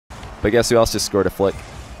But guess who else just scored a flick?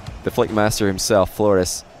 The flick master himself,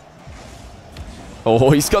 Flores.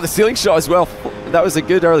 Oh, he's got the ceiling shot as well. That was a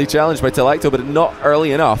good early challenge by Telacto, but not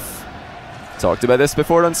early enough. Talked about this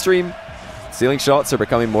before on stream. Ceiling shots are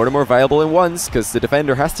becoming more and more viable in ones because the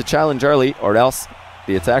defender has to challenge early or else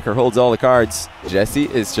the attacker holds all the cards. Jesse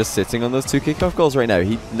is just sitting on those 2 kickoff goals right now.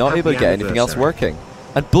 He's not able to get anything else working.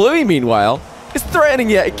 And Bluey, meanwhile, is threatening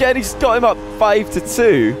yet again. He's got him up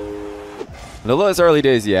 5-2. And although it's early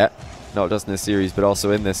days yet, not just in this series but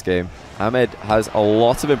also in this game, Ahmed has a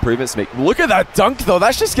lot of improvements to make. Look at that dunk though,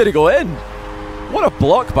 that's just going to go in. What a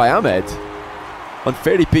block by Ahmed on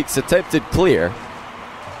Fairy Peak's attempted clear.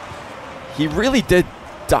 He really did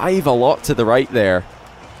dive a lot to the right there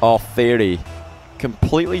off Fairy,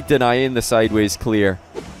 completely denying the sideways clear.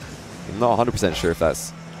 I'm not 100% sure if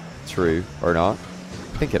that's true or not.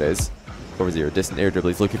 I think it is. Over0, distant air dribble,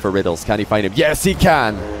 he's looking for Riddles. Can he find him? Yes, he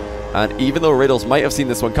can! And even though Riddles might have seen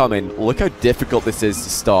this one coming, look how difficult this is to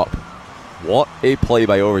stop. What a play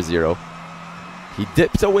by Over0. He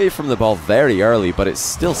dipped away from the ball very early, but it's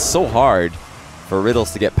still so hard for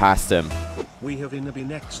Riddles to get past him. We have Inabi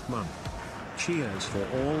next month. Cheers for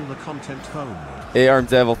all the content home. A-Arm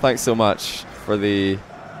Devil, thanks so much for the...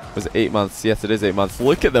 Was it 8 months? Yes, it is 8 months.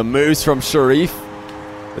 Look at the moves from Sharif.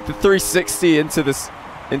 With the 360 into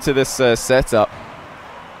this setup.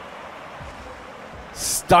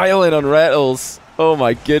 Styling on Riddles. Oh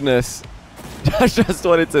my goodness. I just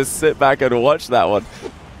wanted to sit back and watch that one.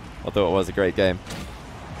 Although it was a great game.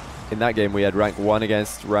 In that game we had rank 1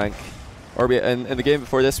 against rank... Or in the game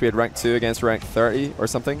before this we had rank 2 against rank 30 or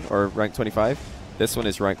something. Or rank 25. This one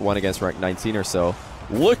is rank 1 against rank 19 or so.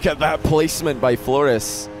 Look at that placement by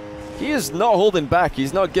Flores. He is not holding back.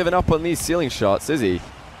 He's not giving up on these ceiling shots, is he?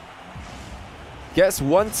 Gets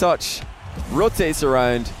one touch. Rotates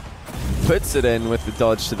around. Puts it in with the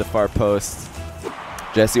dodge to the far post.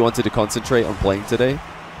 Jesse wanted to concentrate on playing today.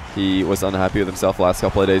 He was unhappy with himself the last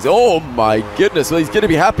couple of days. Oh my goodness. Well, he's going to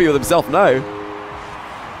be happy with himself now.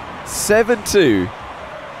 7-2.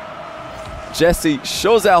 Jesse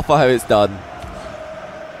shows Alpha how it's done.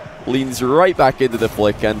 Leans right back into the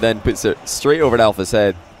flick and then puts it straight over at Alpha's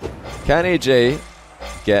head. Can AJ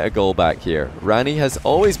get a goal back here? Rani has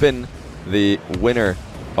always been the winner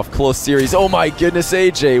of close series. Oh my goodness,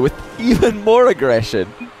 AJ with even more aggression.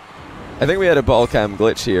 I think we had a ball cam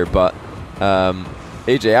glitch here, but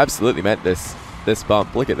AJ absolutely meant this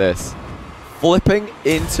bump. Look at this. Flipping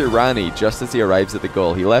into Rani just as he arrives at the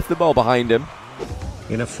goal. He left the ball behind him.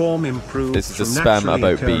 In a form improved. This is a spam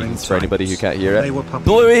about beans for anybody who can't hear it.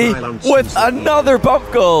 Bluey with another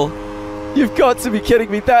bump goal. You've got to be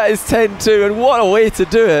kidding me. That is 10-2, and what a way to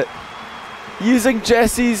do it. Using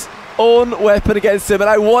Jesse's own weapon against him, and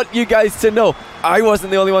I want you guys to know, I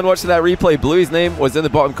wasn't the only one watching that replay. Bluey's name was in the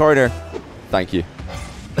bottom corner. Thank you.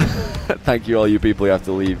 Thank you all you people who have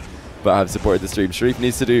to leave but have supported the stream. Sharif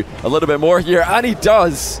needs to do a little bit more here, and he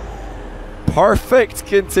does. Perfect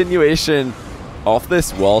continuation of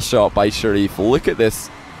this wall shot by Sharif. Look at this.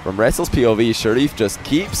 From Wrestle's POV, Sharif just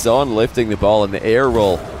keeps on lifting the ball, and the air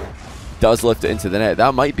roll does lift it into the net.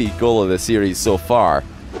 That might be goal of the series so far,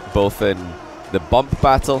 both in the bump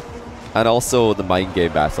battle and also the mind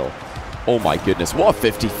game battle. Oh my goodness, what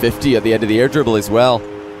a 50-50 at the end of the air dribble as well.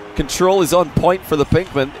 Control is on point for the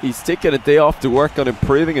Pinkman. He's taken a day off to work on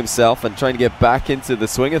improving himself and trying to get back into the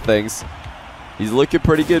swing of things. He's looking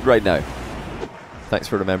pretty good right now. Thanks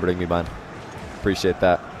for remembering me, man. Appreciate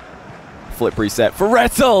that. Flip reset for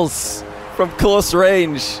Rettles from close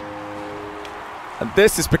range. And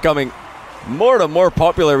this is becoming more and more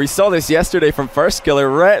popular. We saw this yesterday from First Killer.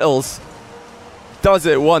 Rettles does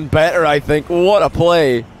it one better, I think. What a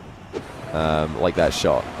play. Like that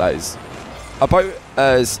shot. That is about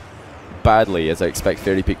as badly as I expect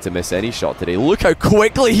Fairy Peak to miss any shot today. Look how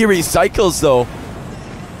quickly he recycles though.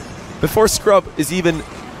 Before Scrub is even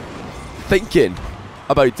thinking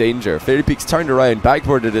about danger, Fairy Peak's turned around,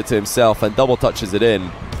 backboarded it to himself and double touches it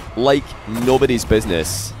in like nobody's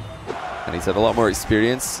business. And he's had a lot more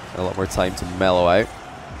experience, a lot more time to mellow out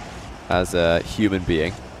as a human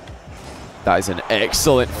being. That is an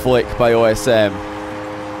excellent flick by OSM.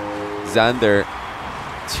 Xander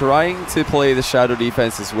trying to play the shadow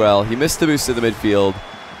defense as well. He missed the boost to the midfield.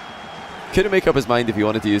 Couldn't make up his mind if he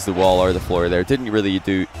wanted to use the wall or the floor there. Didn't really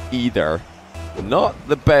do either. Not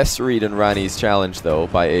the best read on Rani's challenge though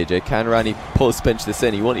by AJ. Can Rani post pinch this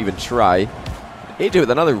in? He won't even try. AJ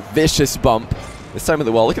with another vicious bump. This time at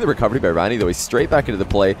the wall. Look at the recovery by Rani though. He's straight back into the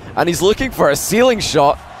play. And he's looking for a ceiling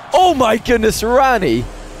shot. Oh my goodness, Rani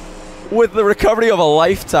with the recovery of a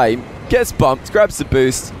lifetime. Gets bumped, grabs the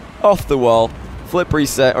boost, off the wall. Flip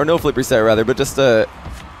reset, or no flip reset rather, but just a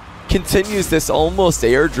continues this almost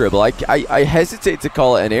air dribble. I hesitate to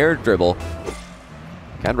call it an air dribble.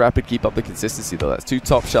 Can Rapid keep up the consistency though? That's 2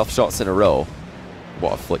 top shelf shots in a row.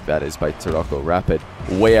 What a flick that is by Taroko. Rapid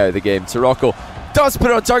way out of the game. Taroko does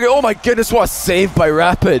put it on target. Oh my goodness, what a save by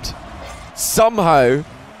Rapid. Somehow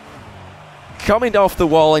coming off the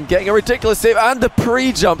wall and getting a ridiculous save, and the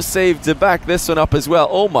pre-jump save to back this one up as well.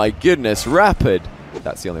 Oh my goodness, Rapid.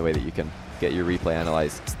 That's the only way that you can get your replay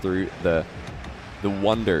analyzed, through the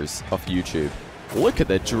wonders of YouTube. Look at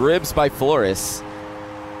the dribs by Floris.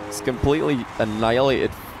 It's completely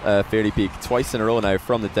annihilated Fairy Peak twice in a row now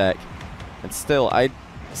from the deck. And still, I'd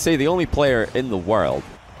say the only player in the world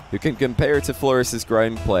who can compare to Floris's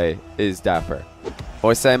ground play is Dapper.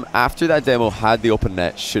 OSM, after that demo, had the open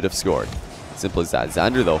net, should have scored. Simple as that.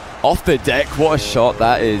 Xander, though, off the deck. What a shot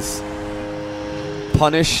that is.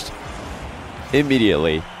 Punished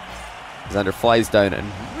immediately. Xander flies down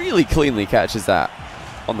and really cleanly catches that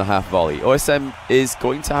on the half volley. OSM is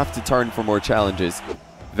going to have to turn for more challenges.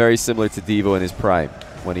 Very similar to Devo in his prime,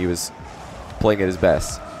 when he was playing at his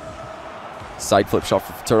best. Side flip shot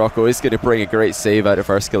for Taroko is going to bring a great save out of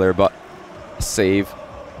Firskiller, but a save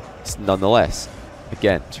nonetheless.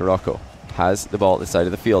 Again, Taroko has the ball at the side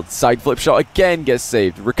of the field. Side flip shot again gets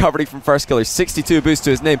saved. Recovery from Firskiller, 62 boost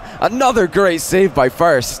to his name. Another great save by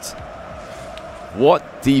First.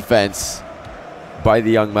 What defense by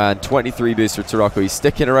the young man. 23 boost for Taroko. He's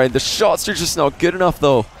sticking around. The shots are just not good enough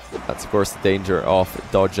though. That's of course the danger of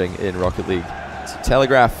dodging in Rocket League. So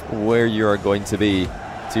telegraph where you are going to be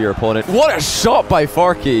to your opponent. What a shot by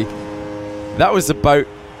Farkey. That was about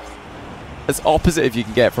as opposite if you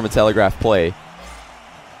can get from a telegraph play.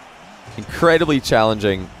 Incredibly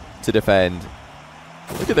challenging to defend.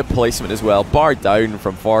 Look at the placement as well. Bar down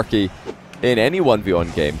from Farkey. In any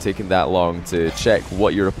 1v1 game, taking that long to check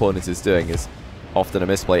what your opponent is doing is often a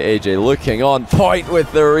misplay. AJ looking on point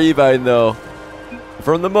with the rebound though.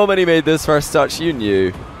 From the moment he made this first touch, you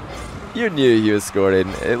knew he was scoring.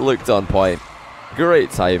 It looked on point. Great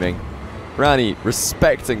timing. Rani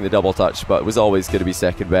respecting the double touch, but was always going to be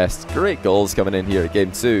second best. Great goals coming in here at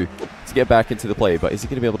game 2 to get back into the play, but is he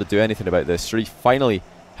going to be able to do anything about this? Sharif finally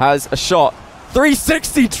has a shot.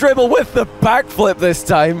 360 dribble with the backflip this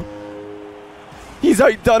time. He's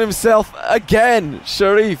outdone himself again,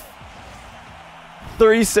 Sharif.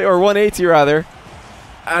 180 rather.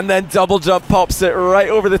 And then double jump pops it right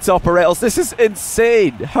over the top of Rettles. This is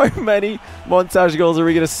insane. How many montage goals are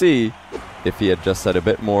we going to see if he had just had a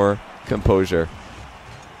bit more composure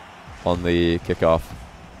on the kickoff?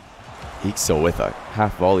 Ixo with a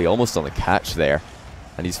half volley almost on the catch there.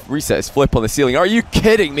 And he's reset his flip on the ceiling. Are you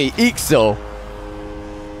kidding me? Ixo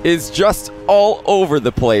is just all over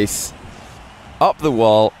the place. Up the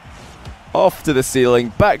wall, off to the ceiling,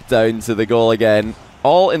 back down to the goal again.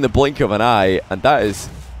 All in the blink of an eye, and that is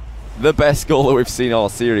the best goal that we've seen all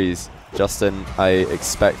series. Justin, I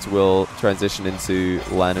expect, will transition into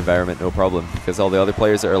LAN environment no problem, because all the other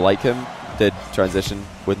players that are like him did transition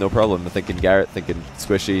with no problem. I'm thinking Garrett, thinking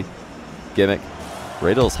Squishy, Gimmick.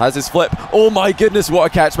 Riddles has his flip. Oh my goodness, what a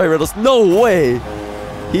catch by Riddles. No way!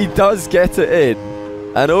 He does get it in.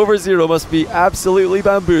 And Over0 must be absolutely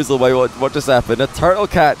bamboozled by what just happened. A turtle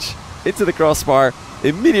catch into the crossbar.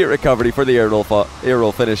 Immediate recovery for the air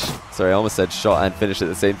roll finish. Sorry, I almost said shot and finish at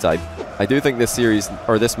the same time. I do think this series,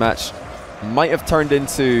 or this match, might have turned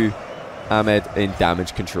into Ahmed in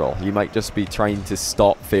damage control. He might just be trying to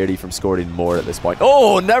stop Fairy from scoring more at this point.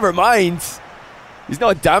 Oh, never mind. He's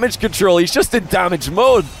not damage control. He's just in damage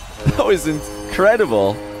mode. That was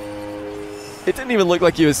incredible. It didn't even look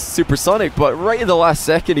like he was supersonic, but right in the last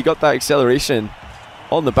second, he got that acceleration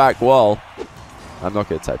on the back wall. I'm not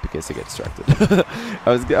going to type in case I get distracted.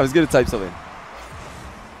 I was going to type something.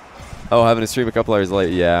 Oh, having a stream a couple hours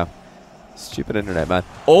late. Yeah. Stupid internet, man.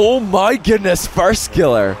 Oh my goodness.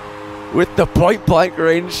 Firskiller with the point blank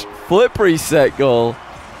range flip reset goal.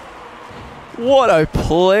 What a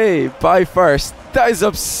play by First. That is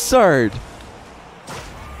absurd.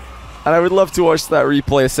 And I would love to watch that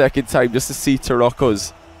replay a second time just to see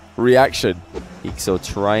Taroko's reaction. Ixo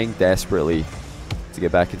trying desperately to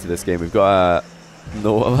get back into this game. We've got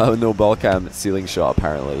a no ball cam ceiling shot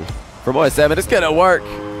apparently from OSM, and it's gonna work.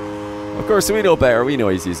 Of course, we know better. We know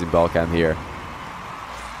he's using ball cam here.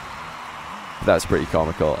 That's pretty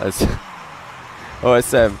comical. As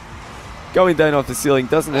OSM going down off the ceiling,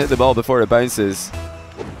 doesn't hit the ball before it bounces.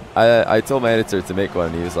 I told my editor to make one,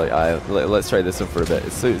 and he was like, let's try this one for a bit.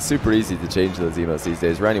 It's super easy to change those emotes these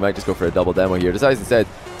days. Randy might just go for a double demo here. Decides instead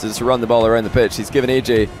to just run the ball around the pitch. He's given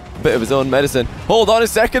AJ a bit of his own medicine. Hold on a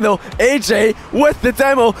second though. AJ with the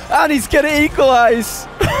demo, and he's going to equalize.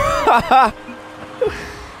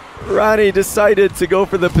 Rani decided to go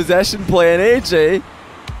for the possession play, and AJ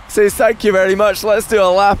says thank you very much, let's do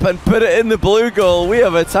a lap and put it in the blue goal. We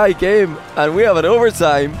have a tie game and we have an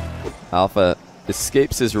overtime. Alpha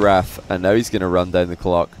escapes his wrath, and now he's going to run down the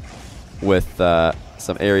clock with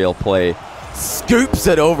some aerial play. Scoops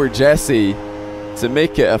it over Jesse to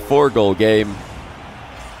make it a 4-goal game.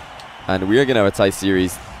 And we're going to have a tie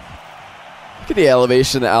series. Look at the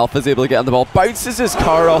elevation that Alpha's able to get on the ball. Bounces his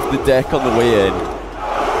car off the deck on the way in.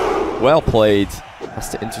 Well played. Has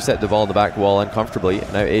to intercept the ball on the back wall uncomfortably.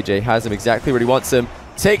 Now AJ has him exactly where he wants him.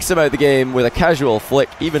 Takes him out of the game with a casual flick.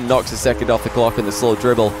 Even knocks a second off the clock in the slow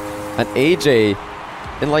dribble. And AJ,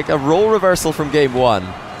 in like a role reversal from game 1,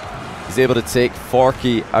 is able to take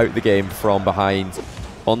Forky out the game from behind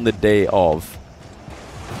on the day of.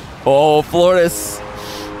 Oh, Flores.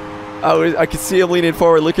 I could see him leaning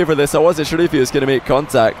forward looking for this. I wasn't sure if he was going to make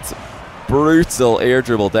contact. Brutal air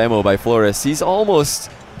dribble demo by Flores. He's almost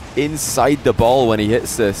inside the ball when he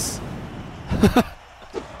hits this.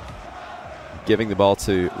 Giving the ball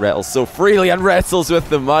to Rettles so freely, and Rettles with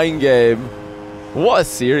the mind game. What a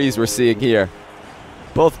series we're seeing here.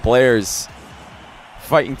 Both players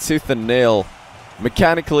fighting tooth and nail,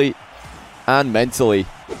 mechanically and mentally.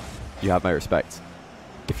 You have my respect.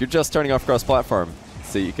 If you're just turning off cross-platform,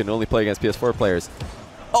 so you can only play against PS4 players.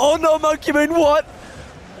 Oh no, Monkey Moon, what?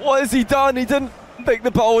 What has he done? He didn't think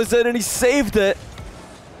the ball was in and he saved it.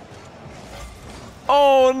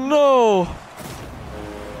 Oh no.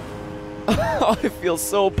 I feel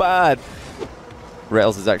so bad.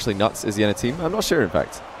 Rettles is actually nuts. Is he on a team? I'm not sure, in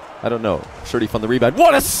fact. I don't know. Shurif on the rebound.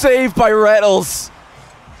 What a save by Rettles!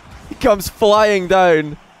 He comes flying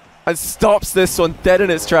down and stops this one dead in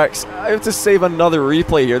its tracks. I have to save another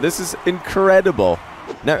replay here. This is incredible.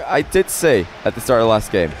 Now, I did say at the start of the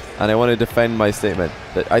last game, and I want to defend my statement,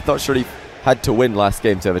 that I thought Shurif had to win last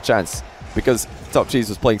game to have a chance, because Top Cheese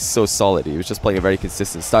was playing so solid. He was just playing a very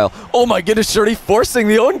consistent style. Oh my goodness, Shurif forcing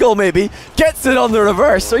the own goal maybe. Gets it on the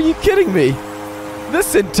reverse. Are you kidding me?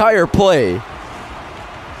 This entire play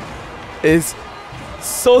is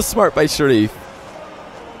so smart by Shurif.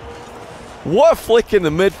 What a flick in the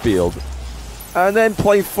midfield. And then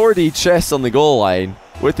playing 4D chess on the goal line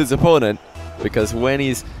with his opponent, because when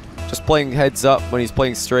he's just playing heads up, when he's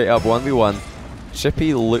playing straight up 1v1,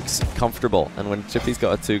 Chippy looks comfortable. And when Chippy's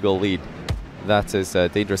got a 2-goal lead, that is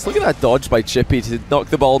dangerous. Look at that dodge by Chippy to knock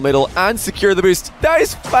the ball middle and secure the boost. That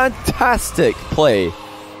is fantastic play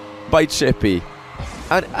by Chippy.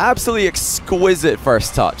 An absolutely exquisite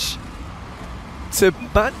first touch.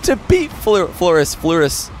 To beat Flores,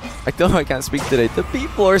 I don't know, I can't speak today. To beat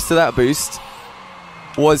Flores to that boost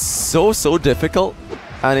was so difficult.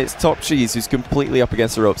 And it's Top Cheese who's completely up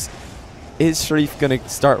against the ropes. Is Shurif going to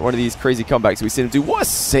start one of these crazy comebacks we've seen him do? What a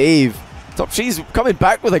save! Top Cheese coming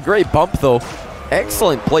back with a great bump though.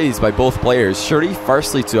 Excellent plays by both players. Shurif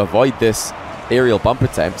firstly to avoid this aerial bump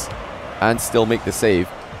attempt and still make the save.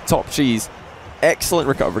 Top Cheese, excellent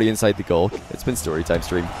recovery inside the goal. It's been story time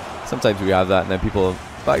stream. Sometimes we have that and then people...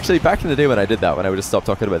 But actually back in the day when I did that, when I would just stop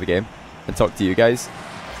talking about the game and talk to you guys,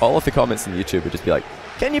 all of the comments on YouTube would just be like,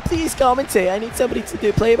 can you please commentate? I need somebody to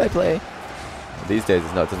do play-by-play. These days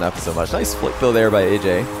it's not done that so much. Nice flick though there by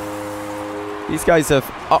AJ. These guys have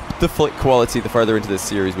upped the flick quality the further into this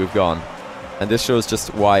series we've gone. And this shows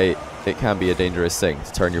just why it can be a dangerous thing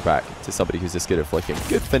to turn your back to somebody who's this good at flicking.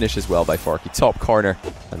 Good finish as well by Forky. Top corner.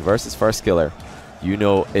 And versus First Killer. You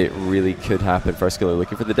know it really could happen. First Killer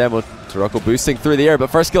looking for the demo. Taroko boosting through the air,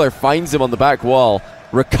 but First Killer finds him on the back wall.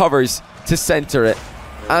 Recovers to center it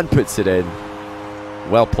and puts it in.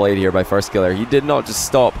 Well played here by First Killer. He did not just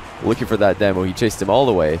stop looking for that demo. He chased him all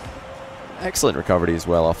the way. Excellent recovery as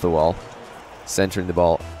well off the wall. Centering the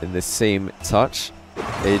ball in the same touch.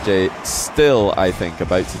 AJ still, I think,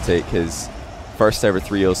 about to take his first ever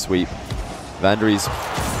 3-0 sweep. Vandery's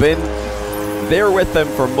been there with him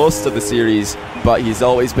for most of the series, but he's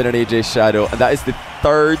always been in AJ's shadow, and that is the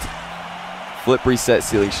third flip reset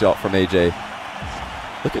ceiling shot from AJ.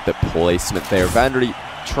 Look at the placement there. Vandery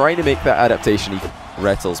trying to make that adaptation.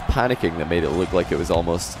 Rettles panicking that made it look like it was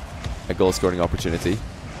almost a goal scoring opportunity.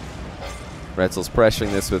 Rettles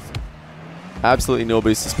pressuring this with absolutely no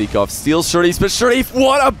boost to speak of. Steals Shurif, but Shurif,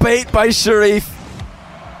 what a bait by Shurif!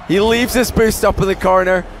 He leaves his boost up in the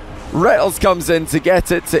corner. Rettles comes in to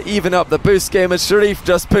get it to even up the boost game, and Shurif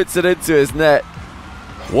just puts it into his net.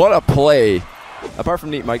 What a play! Apart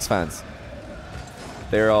from Neat Mike's fans,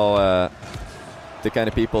 they're all the kind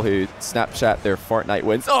of people who Snapchat their Fortnite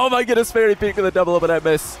wins. Oh my goodness, Fairy Peak with a double up and out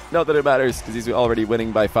miss. Not that it matters, because he's already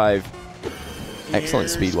winning by 5.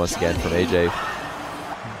 Excellent speed once again from AJ.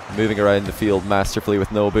 Moving around the field masterfully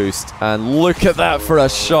with no boost. And look at that for a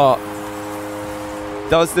shot.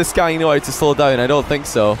 Does this guy know how to slow down? I don't think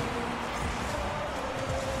so.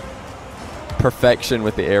 Perfection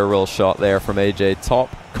with the air roll shot there from AJ.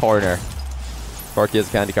 Top corner. Forky has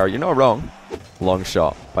a candy car. You're not wrong. Long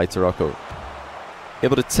shot by Taroko.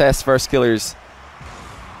 Able to test First Killer's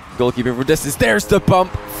goalkeeping from distance. There's the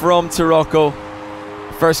bump from Taroko.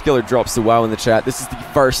 First Killer drops the wow in the chat. This is the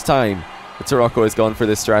first time that Taroko has gone for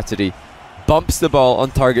this strategy. Bumps the ball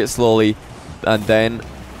on target slowly and then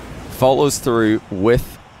follows through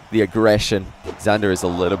with the aggression. Xander is a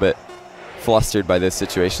little bit flustered by this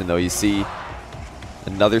situation though. You see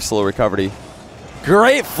another slow recovery.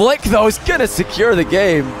 Great flick though. He's going to secure the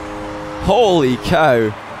game. Holy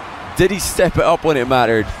cow. Did he step it up when it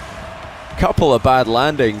mattered? Couple of bad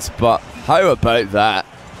landings, but how about that?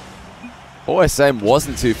 OSM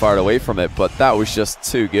wasn't too far away from it, but that was just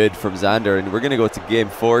too good from Xander, and we're going to go to game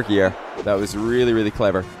 4 here. That was really, really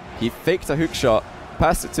clever. He faked a hook shot,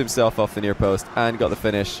 passed it to himself off the near post, and got the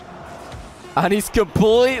finish. And he's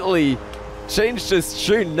completely changed his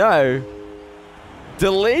tune now.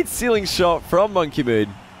 Delayed ceiling shot from Monkey Moon.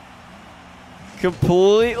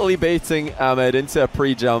 Completely baiting Ahmed into a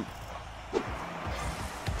pre-jump.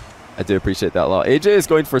 I do appreciate that a lot. AJ is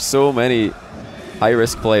going for so many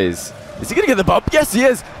high-risk plays. Is he going to get the bump? Yes, he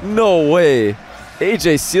is. No way.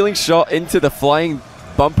 AJ ceiling shot into the flying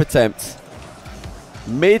bump attempt.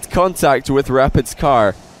 Made contact with Rapid's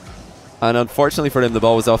car. And unfortunately for him, the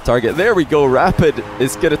ball was off target. There we go. Rapid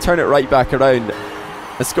is going to turn it right back around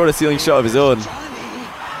and score a ceiling shot of his own.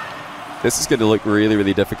 This is going to look really,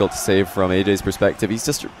 really difficult to save from AJ's perspective. He's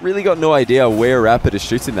just really got no idea where Rapid is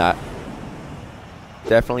shooting that.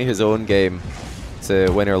 Definitely his own game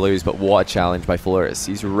to win or lose, but what a challenge by Flores.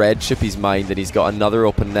 He's read Chippy's mind and he's got another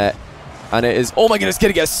open net. And it is, oh my goodness,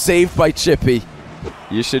 going to get saved by Chippy.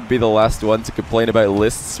 You should be the last one to complain about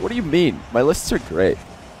lists. What do you mean? My lists are great.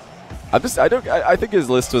 I think his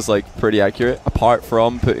list was like pretty accurate, apart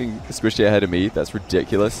from putting Squishy ahead of me. That's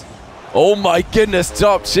ridiculous. Oh my goodness,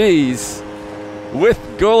 Top Cheese with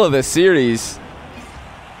goal of the series.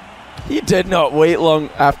 He did not wait long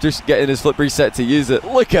after getting his flip reset to use it.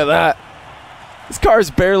 Look at that. His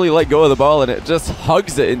car's barely let go of the ball and it just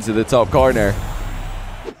hugs it into the top corner.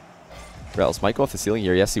 Rattles might go off the ceiling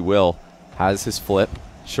here. Yes, he will. Has his flip.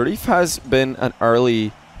 Sharif has been an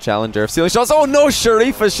early challenger of ceiling shots. Oh no,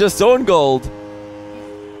 Sharif has just owned gold.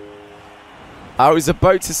 I was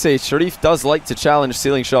about to say Sharif does like to challenge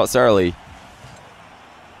ceiling shots early.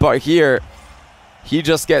 But here, he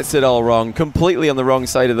just gets it all wrong. Completely on the wrong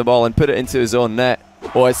side of the ball and put it into his own net.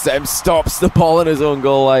 OSM stops the ball in his own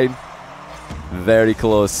goal line. Very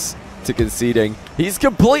close to conceding. He's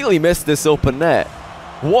completely missed this open net.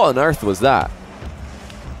 What on earth was that?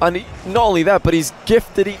 And not only that, but he's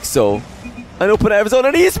gifted Ixo an open net of his own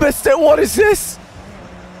and he's missed it. What is this?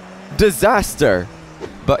 Disaster.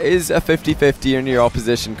 But is a 50-50 in your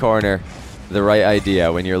opposition corner the right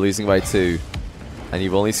idea when you're losing by 2 and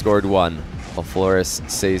you've only scored 1? Well, Flores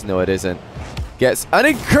says no, it isn't. Gets an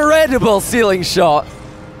incredible ceiling shot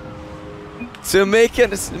to make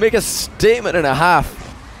a statement and a half.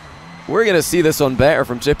 We're going to see this one better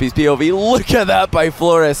from Chippy's POV. Look at that by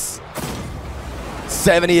Flores.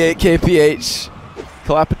 78 kph.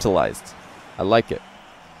 Capitalized. I like it.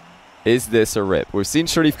 Is this a rip? We've seen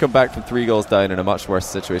Sharif come back from 3 goals down in a much worse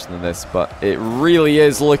situation than this, but it really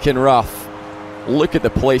is looking rough. Look at the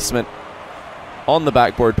placement on the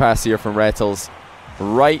backboard pass here from Rettles,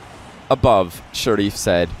 right above Sharif's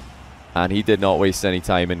head, and he did not waste any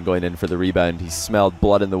time in going in for the rebound. He smelled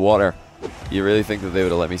blood in the water. You really think that they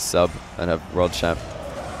would have let me sub and have world champ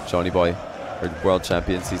Johnny Boy, or world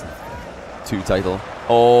champion season 2 title?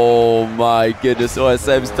 Oh my goodness,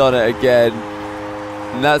 OSM's done it again.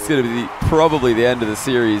 And that's going to be probably the end of the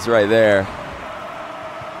series right there.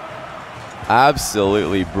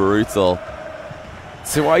 Absolutely brutal.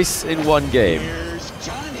 Twice in one game. And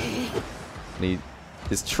he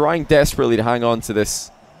is trying desperately to hang on to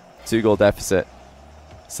this 2-goal deficit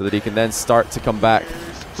so that he can then start to come back.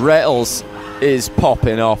 Rettles is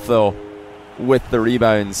popping off though with the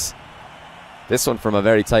rebounds. This one from a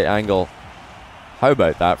very tight angle. How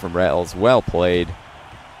about that from Rettles? Well played.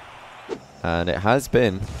 And it has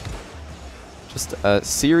been just a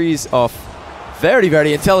series of very,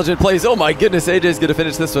 very intelligent plays. Oh my goodness, AJ is going to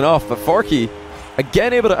finish this one off. But Forky,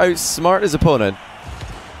 again, able to outsmart his opponent.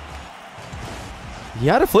 He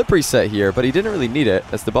had a flip reset here, but he didn't really need it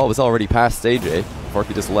as the ball was already past AJ.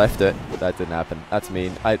 Forky just left it. That didn't happen. That's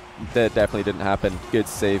mean. That definitely didn't happen. Good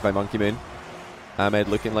save by Monkey Moon. Ahmed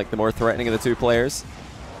looking like the more threatening of the 2 players.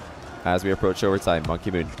 As we approach overtime, Monkey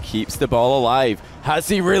Moon keeps the ball alive. Has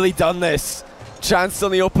he really done this? Chance on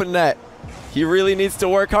the open net. He really needs to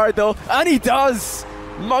work hard though, and he does!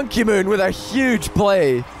 Monkey Moon with a huge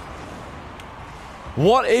play.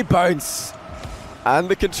 What a bounce. And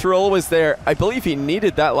the control was there. I believe he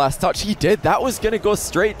needed that last touch. He did. That was going to go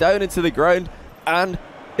straight down into the ground. And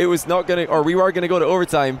it was not going to, or we were going to go to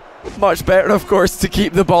overtime. Much better, of course, to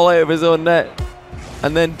keep the ball out of his own net.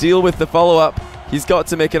 And then deal with the follow-up. He's got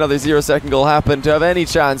to make another 0-second goal happen to have any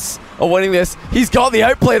chance of winning this. He's got the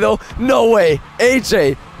outplay, though. No way.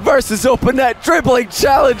 AJ versus open net. Dribbling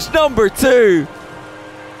challenge number 2.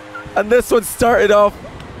 And this one started off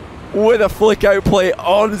with a flick outplay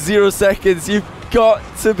on 0 seconds. You've got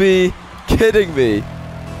to be kidding me.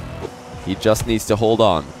 He just needs to hold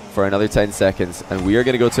on for another 10 seconds, and we are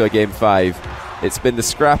going to go to a game 5. It's been the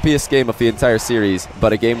scrappiest game of the entire series,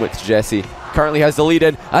 but a game with Jesse currently has the lead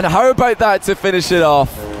in. And how about that to finish it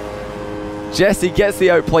off? Jesse gets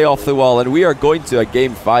the outplay off the wall, and we are going to a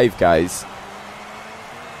game 5, guys.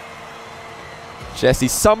 Jesse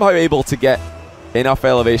somehow able to get enough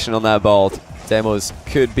elevation on that ball. Demos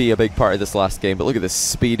could be a big part of this last game, but look at the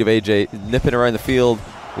speed of AJ nipping around the field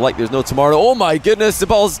like there's no tomorrow. Oh my goodness, the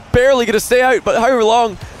ball's barely going to stay out, but how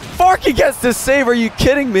long? Forky gets the save, are you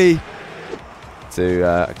kidding me? To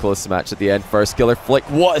a close match at the end. First killer flick,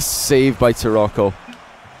 what a save by Taroko.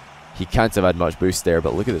 He can't have had much boost there,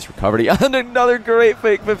 but look at this recovery. And another great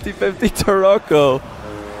fake 50-50 Taroko.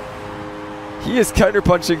 He is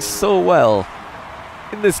counterpunching so well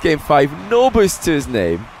in this game 5. No boost to his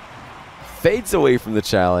name. Fades away from the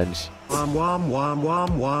challenge. M-Dog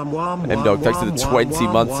takes it to 20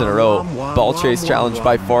 months in a row. Ball chase challenge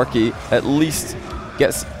by Forky. At least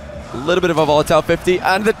gets a little bit of a volatile 50.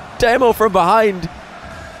 And the demo from behind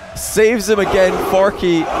saves him again.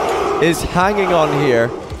 Forky is hanging on here,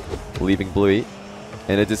 leaving Bluey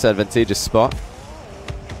in a disadvantageous spot.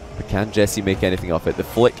 But can Jesse make anything of it? The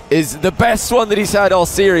flick is the best one that he's had all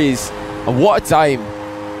series. And what a time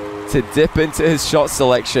to dip into his shot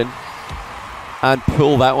selection and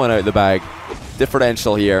pull that one out of the bag.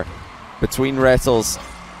 Differential here between Rettles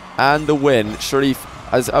and the win. Sharif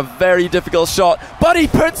has a very difficult shot, but he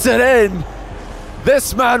puts it in.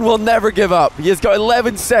 This man will never give up. He has got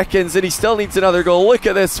 11 seconds and he still needs another goal. Look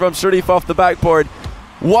at this from Sharif off the backboard.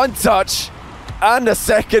 One touch and a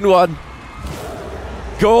second one.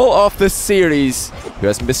 Goal of the series. Who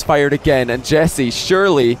has misfired again, and Jesse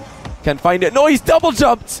surely can find it. No, he's double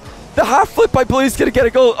jumped. The half flip by Bluey's going to get a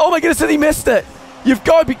goal. Oh my goodness, and he missed it. You've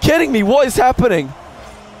got to be kidding me. What is happening?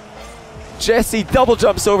 Jesse double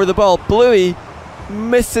jumps over the ball. Bluey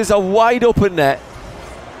misses a wide open net.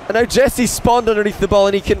 And now Jesse spawned underneath the ball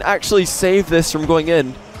and he can actually save this from going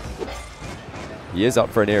in. He is up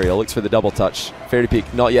for an aerial. Looks for the double touch. Fairy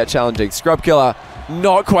Peak not yet challenging. Scrub Killer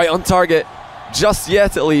not quite on target. Just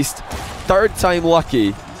yet at least. Third time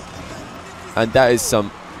lucky. And that is some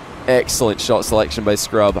excellent shot selection by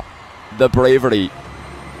Scrub. The bravery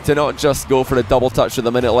to not just go for the double touch with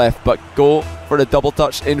a minute left, but go for the double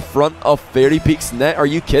touch in front of Fairy Peak's net. Are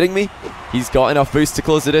you kidding me? He's got enough boost to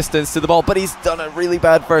close the distance to the ball, but he's done a really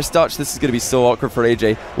bad first touch. This is going to be so awkward for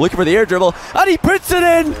AJ. Looking for the air dribble, and he puts it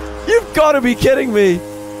in! You've got to be kidding me!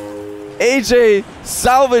 AJ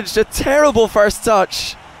salvaged a terrible first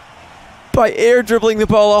touch by air dribbling the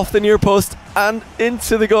ball off the near post and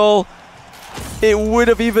into the goal. It would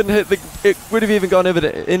have even hit the. It would have even gone if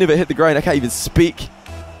it hit the ground. I can't even speak.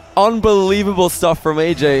 Unbelievable stuff from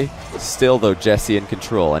AJ. Still though, Jesse in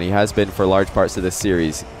control, and he has been for large parts of this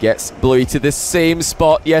series. Gets Bluey to the same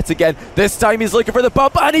spot yet again. This time he's looking for the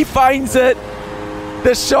bump, and he finds it.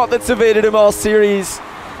 The shot that's evaded him all series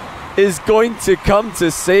is going to come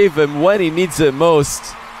to save him when he needs it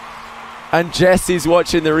most. And Jesse's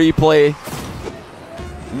watching the replay,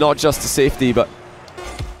 not just to safety, but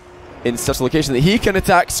in such a location that he can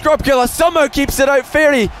attack. Scrub Killer somehow keeps it out.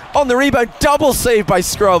 Fairy on the rebound. Double save by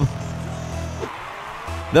Scrub.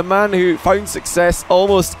 The man who found success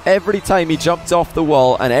almost every time he jumped off the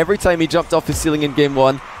wall and every time he jumped off the ceiling in Game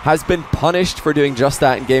 1 has been punished for doing just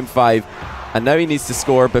that in Game 5. And now he needs to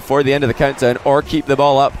score before the end of the countdown or keep the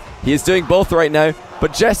ball up. He is doing both right now.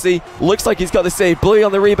 But Jesse looks like he's got the save. Bluey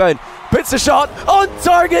on the rebound. Puts a shot on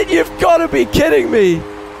target. You've got to be kidding me.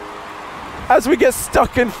 As we get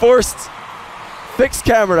stuck in forced fixed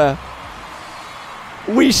camera.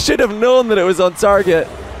 We should have known that it was on target.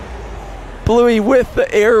 Bluey with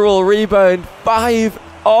the air roll rebound.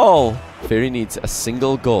 5-all. Fairy needs a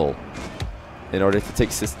single goal in order to take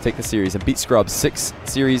the series and beat Scrub 6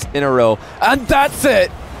 series in a row. And that's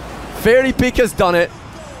it. Fairy Peak has done it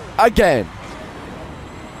again.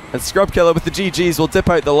 And Scrub Killer with the GGs will dip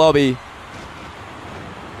out the lobby.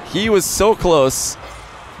 He was so close,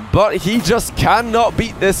 but he just cannot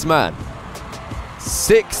beat this man.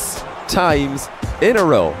 6 times in a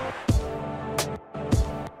row.